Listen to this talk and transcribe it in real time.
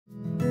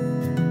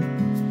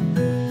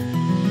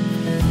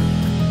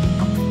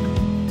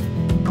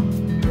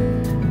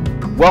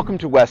Welcome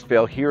to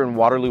Westvale here in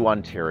Waterloo,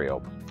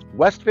 Ontario.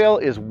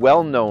 Westvale is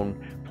well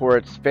known for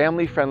its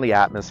family-friendly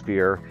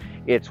atmosphere,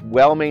 its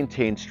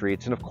well-maintained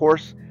streets, and of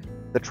course,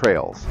 the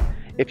trails.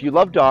 If you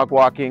love dog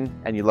walking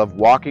and you love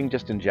walking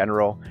just in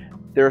general,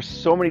 there are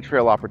so many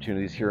trail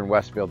opportunities here in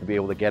Westvale to be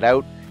able to get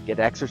out, get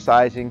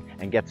exercising,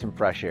 and get some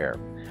fresh air.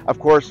 Of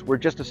course, we're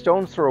just a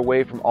stone's throw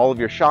away from all of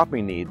your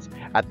shopping needs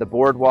at the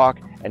boardwalk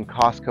and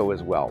Costco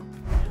as well.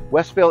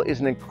 Westvale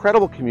is an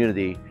incredible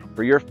community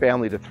for your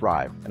family to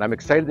thrive, and I'm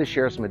excited to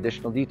share some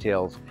additional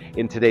details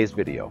in today's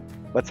video.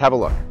 Let's have a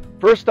look.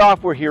 First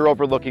off, we're here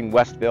overlooking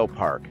Westvale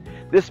Park.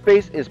 This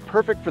space is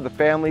perfect for the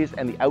families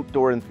and the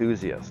outdoor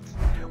enthusiasts.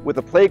 With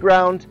a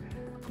playground,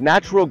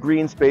 natural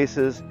green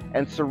spaces,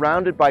 and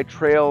surrounded by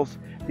trails,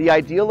 the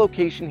ideal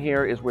location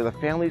here is where the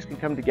families can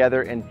come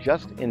together and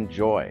just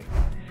enjoy.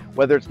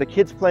 Whether it's the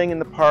kids playing in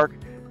the park,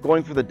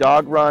 going for the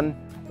dog run,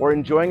 or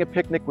enjoying a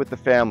picnic with the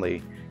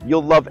family,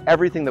 you'll love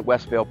everything that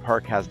Westvale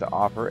Park has to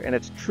offer, and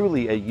it's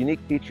truly a unique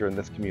feature in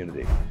this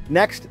community.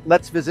 Next,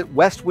 let's visit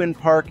Westwind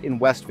Park in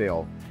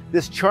Westvale.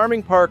 This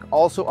charming park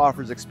also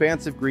offers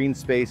expansive green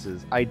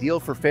spaces, ideal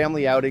for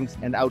family outings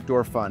and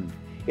outdoor fun.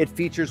 It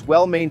features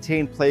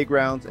well-maintained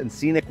playgrounds and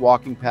scenic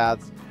walking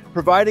paths,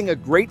 providing a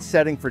great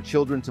setting for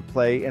children to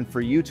play and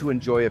for you to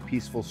enjoy a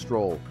peaceful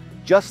stroll.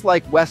 Just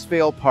like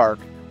Westvale Park,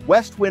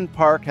 Westwind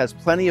Park has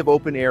plenty of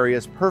open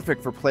areas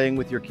perfect for playing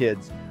with your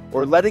kids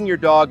or letting your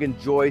dog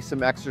enjoy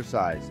some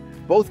exercise.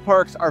 Both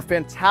parks are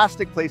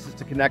fantastic places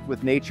to connect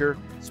with nature,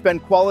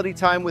 spend quality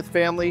time with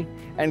family,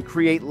 and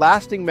create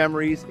lasting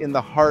memories in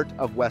the heart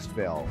of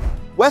Westvale.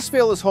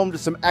 Westvale is home to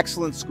some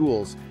excellent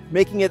schools,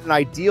 making it an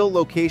ideal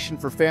location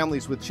for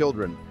families with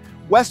children.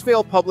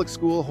 Westvale Public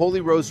School, Holy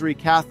Rosary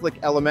Catholic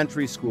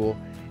Elementary School,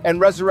 and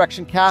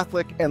Resurrection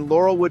Catholic and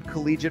Laurelwood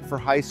Collegiate for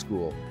high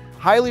school.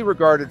 Highly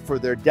regarded for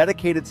their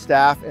dedicated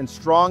staff and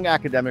strong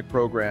academic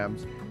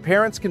programs,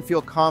 parents can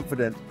feel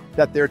confident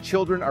that their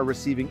children are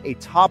receiving a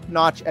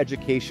top-notch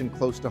education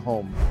close to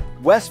home.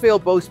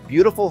 Westvale boasts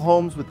beautiful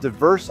homes with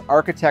diverse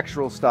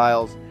architectural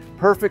styles,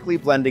 perfectly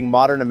blending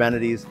modern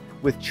amenities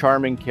with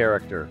charming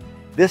character.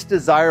 This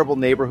desirable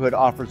neighborhood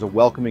offers a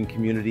welcoming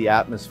community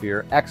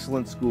atmosphere,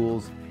 excellent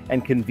schools,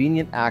 and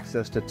convenient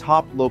access to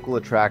top local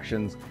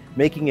attractions,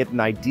 making it an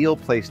ideal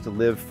place to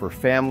live for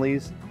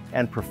families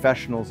and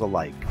professionals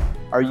alike.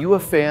 Are you a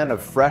fan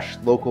of fresh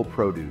local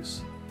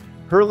produce?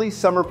 Hurley's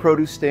Summer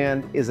Produce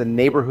Stand is a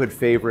neighborhood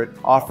favorite,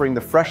 offering the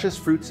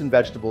freshest fruits and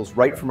vegetables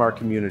right from our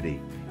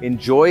community.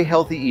 Enjoy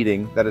healthy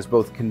eating that is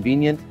both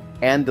convenient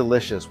and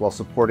delicious while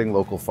supporting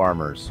local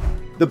farmers.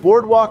 The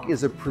Boardwalk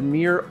is a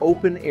premier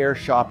open-air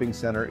shopping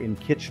center in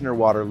Kitchener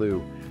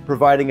Waterloo,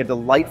 providing a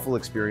delightful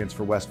experience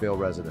for Westvale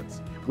residents.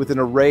 With an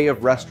array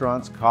of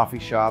restaurants, coffee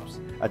shops,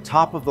 a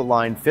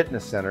top-of-the-line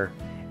fitness center,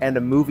 and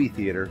a movie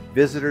theater,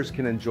 visitors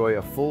can enjoy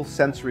a full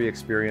sensory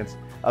experience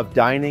of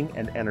dining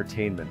and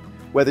entertainment.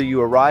 Whether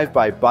you arrive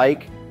by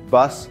bike,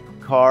 bus,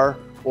 car,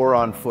 or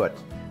on foot,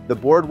 the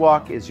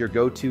Boardwalk is your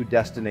go-to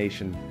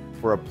destination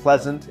for a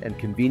pleasant and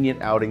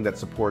convenient outing that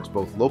supports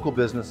both local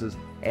businesses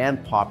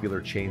and popular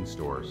chain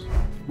stores.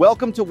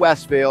 Welcome to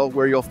Westvale,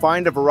 where you'll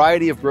find a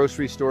variety of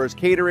grocery stores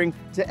catering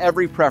to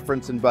every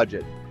preference and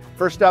budget.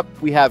 First up,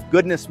 we have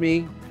Goodness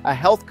Me, a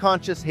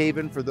health-conscious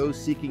haven for those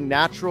seeking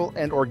natural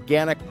and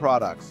organic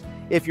products.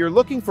 If you're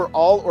looking for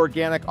all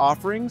organic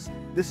offerings,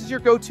 this is your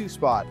go-to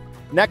spot.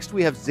 Next,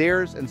 we have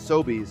Zehrs and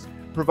Sobeys,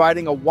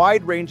 providing a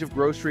wide range of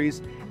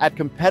groceries at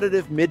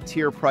competitive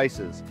mid-tier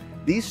prices.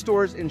 These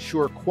stores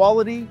ensure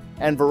quality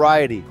and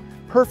variety,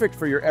 perfect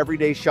for your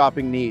everyday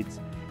shopping needs.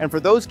 And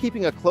for those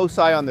keeping a close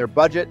eye on their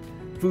budget,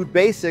 Food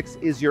Basics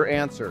is your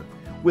answer.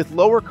 With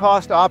lower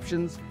cost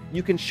options,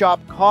 you can shop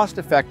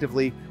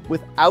cost-effectively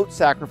without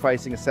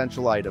sacrificing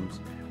essential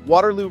items.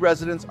 Waterloo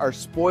residents are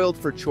spoiled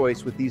for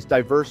choice with these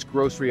diverse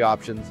grocery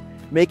options,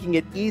 making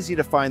it easy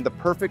to find the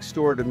perfect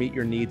store to meet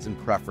your needs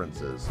and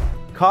preferences.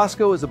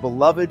 Costco is a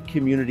beloved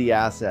community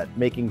asset,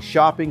 making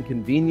shopping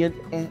convenient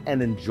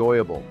and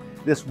enjoyable.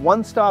 This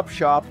one-stop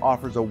shop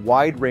offers a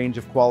wide range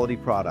of quality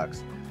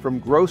products, from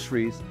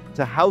groceries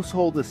to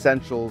household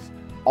essentials,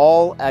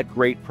 all at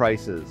great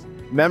prices.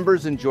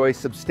 Members enjoy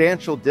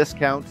substantial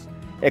discounts,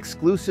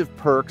 exclusive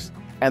perks,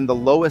 and the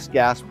lowest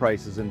gas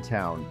prices in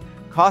town.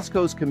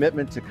 Costco's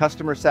commitment to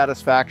customer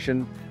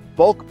satisfaction,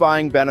 bulk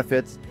buying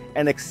benefits,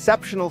 and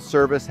exceptional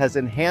service has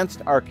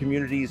enhanced our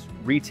community's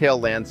retail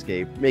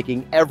landscape,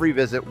 making every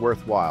visit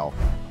worthwhile.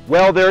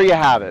 Well, there you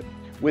have it.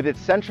 With its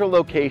central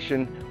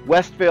location,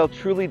 Westvale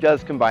truly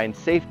does combine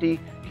safety,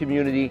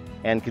 community,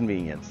 and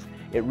convenience.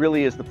 It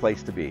really is the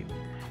place to be.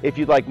 If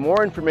you'd like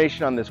more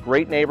information on this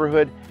great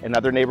neighborhood and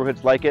other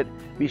neighborhoods like it,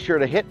 be sure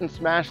to hit and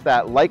smash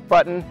that like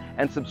button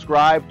and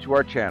subscribe to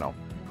our channel.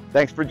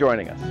 Thanks for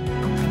joining us.